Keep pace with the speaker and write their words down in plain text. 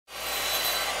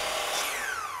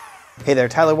Hey there,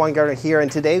 Tyler Weingartner here,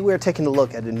 and today we're taking a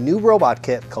look at a new robot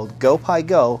kit called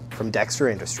GoPiGo from Dexter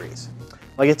Industries.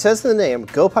 Like it says in the name,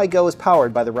 GoPiGo is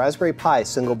powered by the Raspberry Pi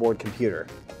single board computer.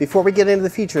 Before we get into the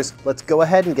features, let's go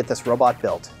ahead and get this robot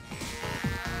built.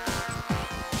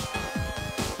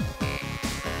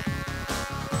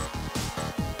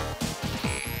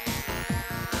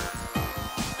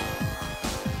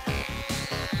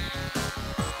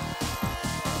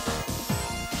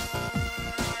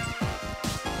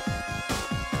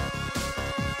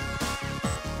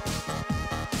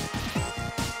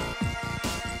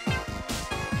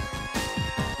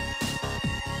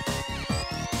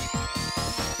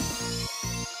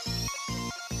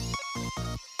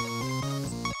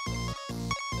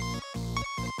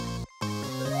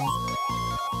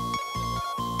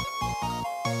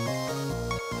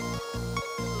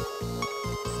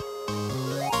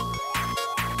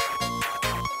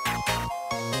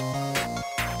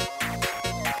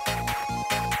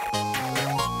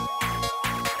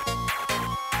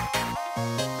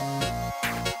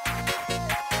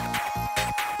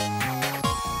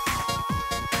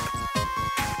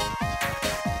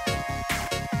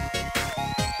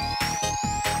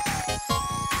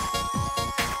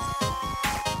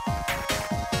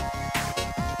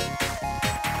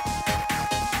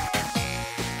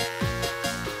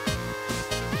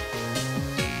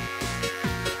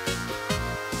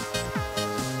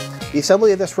 The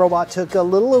assembly of this robot took a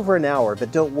little over an hour,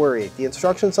 but don't worry, the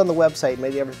instructions on the website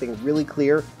made everything really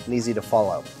clear and easy to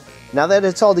follow. Now that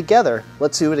it's all together,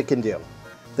 let's see what it can do.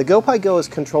 The GoPiGo is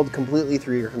controlled completely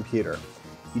through your computer.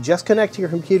 You just connect your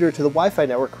computer to the Wi-Fi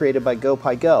network created by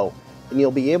GoPiGo, and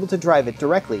you'll be able to drive it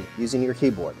directly using your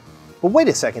keyboard. But wait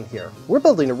a second here, we're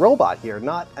building a robot here,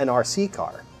 not an RC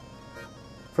car.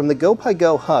 From the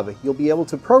GoPiGo hub, you'll be able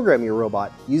to program your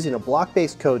robot using a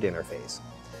block-based code interface.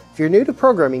 If you're new to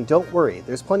programming, don't worry,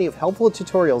 there's plenty of helpful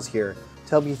tutorials here to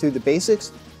help you through the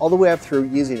basics all the way up through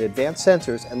using advanced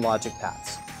sensors and logic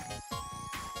paths.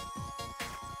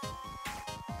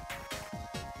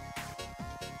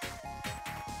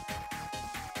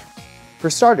 For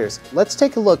starters, let's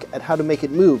take a look at how to make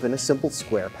it move in a simple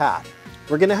square path.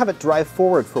 We're going to have it drive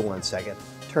forward for 1 second,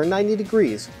 turn 90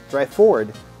 degrees, drive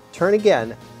forward, turn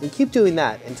again, and keep doing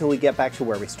that until we get back to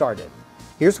where we started.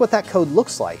 Here's what that code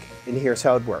looks like, and here's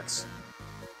how it works.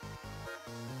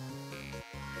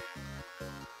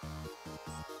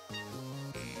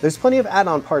 There's plenty of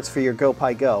add-on parts for your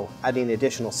GoPiGo, adding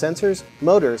additional sensors,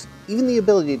 motors, even the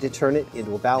ability to turn it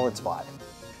into a balance bod.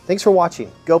 Thanks for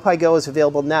watching. GoPiGo is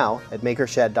available now at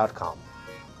makershed.com.